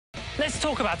let's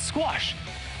talk about squash.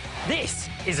 This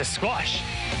is a squash.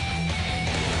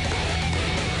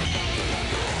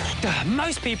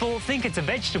 Most people think it's a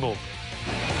vegetable.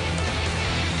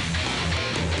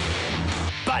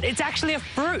 But it's actually a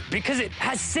fruit because it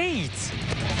has seeds.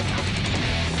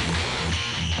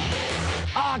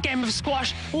 Ah, game of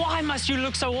squash, why must you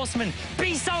look so awesome and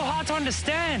be so hard to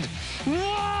understand?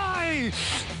 Why?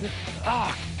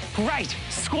 Ah, great,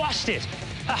 squashed it.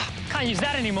 Ah, can't use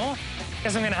that anymore.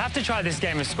 Guess I'm gonna have to try this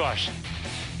game of squash.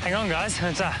 Hang on, guys,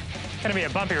 it's gonna be a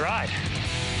bumpy ride.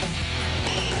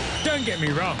 Don't get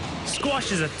me wrong,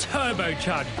 squash is a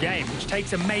turbocharged game which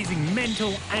takes amazing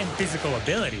mental and physical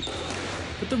ability.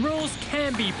 But the rules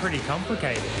can be pretty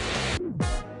complicated.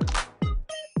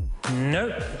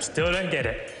 Nope, still don't get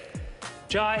it.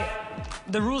 Jai,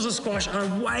 the rules of squash are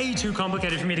way too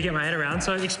complicated for me to get my head around,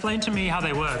 so explain to me how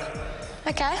they work.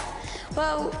 Okay,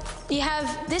 well, you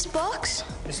have this box.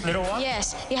 This little one?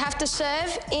 Yes, you have to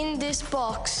serve in this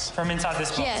box. From inside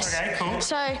this box? Yes. Okay, cool.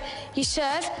 So you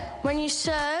serve. When you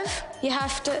serve, you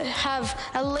have to have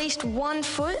at least 1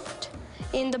 foot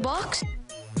in the box.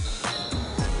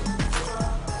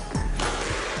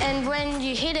 And when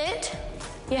you hit it,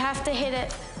 you have to hit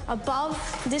it above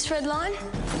this red line.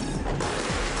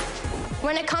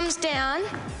 When it comes down,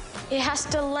 it has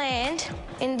to land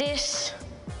in this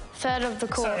third of the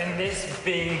court. So in this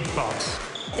big box.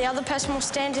 The other person will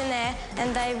stand in there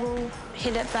and they will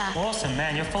hit it back. Awesome,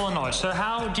 man, you're full of knowledge. So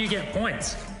how do you get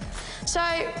points? So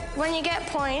when you get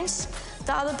points,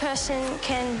 the other person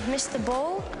can miss the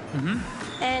ball.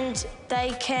 And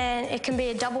it can be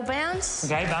a double bounce.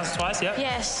 Okay, bounce twice, yep.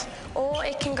 Yes, or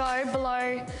it can go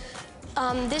below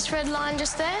this red line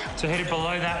just there. So hit it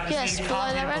below that? Yes, so you below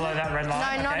can't hit it below that red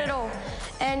line? No, not at all.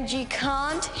 And you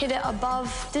can't hit it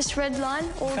above this red line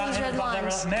or these red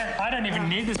lines. Man, I don't even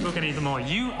need this book anymore.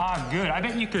 You are good. I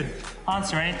bet you could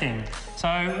answer anything. So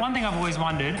one thing I've always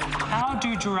wondered, how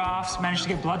do giraffes manage to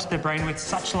get blood to their brain with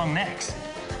such long necks?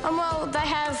 Well, they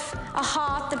have a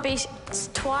heart that beats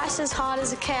twice as hard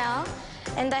as a cow,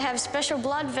 and they have special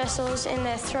blood vessels in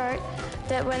their throat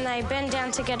that when they bend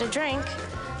down to get a drink,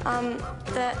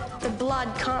 the blood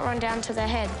can't run down to their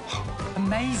head.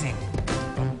 Amazing.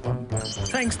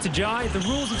 Thanks to Jai, the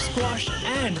rules of squash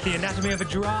and the anatomy of a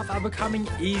giraffe are becoming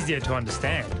easier to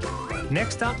understand.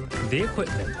 Next up, the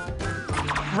equipment.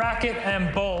 Racket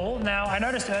and ball. Now, I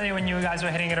noticed earlier when you guys were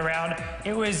hitting it around,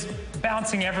 it was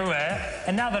bouncing everywhere.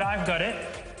 And now that I've got it,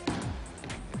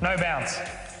 no bounce.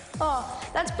 Oh,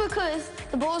 that's because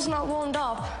the ball's not warmed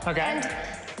up. Okay. And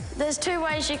there's 2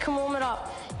 ways you can warm it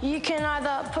up. You can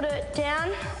either put it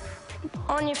down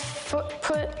on your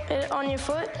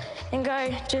foot, and go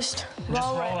just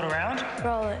roll it around?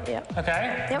 Roll it, yeah.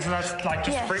 Okay. Yep. So that's like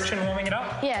just friction warming it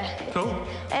up? Yeah. Cool.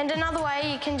 And another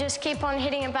way, you can just keep on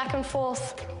hitting it back and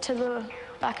forth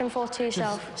to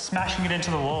yourself. Just smashing it into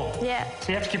the wall? Yeah. So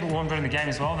you have to keep it warm during the game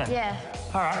as well then? Yeah.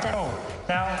 All right, cool.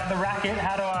 Now, the racket,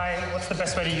 what's the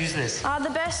best way to use this?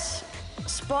 The best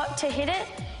spot to hit it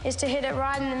is to hit it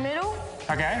right in the middle.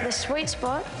 Okay. The sweet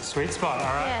spot. Sweet spot,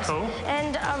 all right, yes. Cool.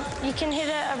 And you can hit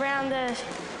it around the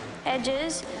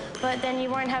edges, but then you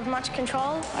won't have much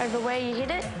control over where you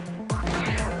hit it.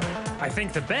 I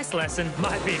think the best lesson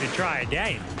might be to try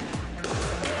again.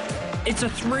 It's a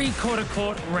 3/4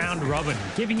 court round robin,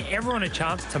 giving everyone a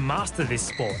chance to master this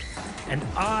sport. And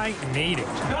I need it.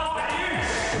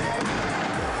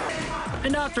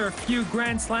 And after a few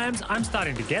Grand Slams, I'm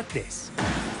starting to get this.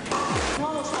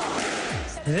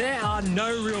 There are no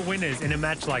real winners in a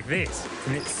match like this,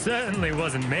 and it certainly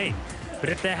wasn't me. But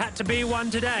if there had to be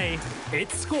one today,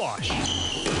 it's squash.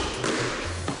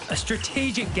 A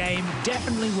strategic game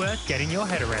definitely worth getting your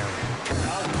head around.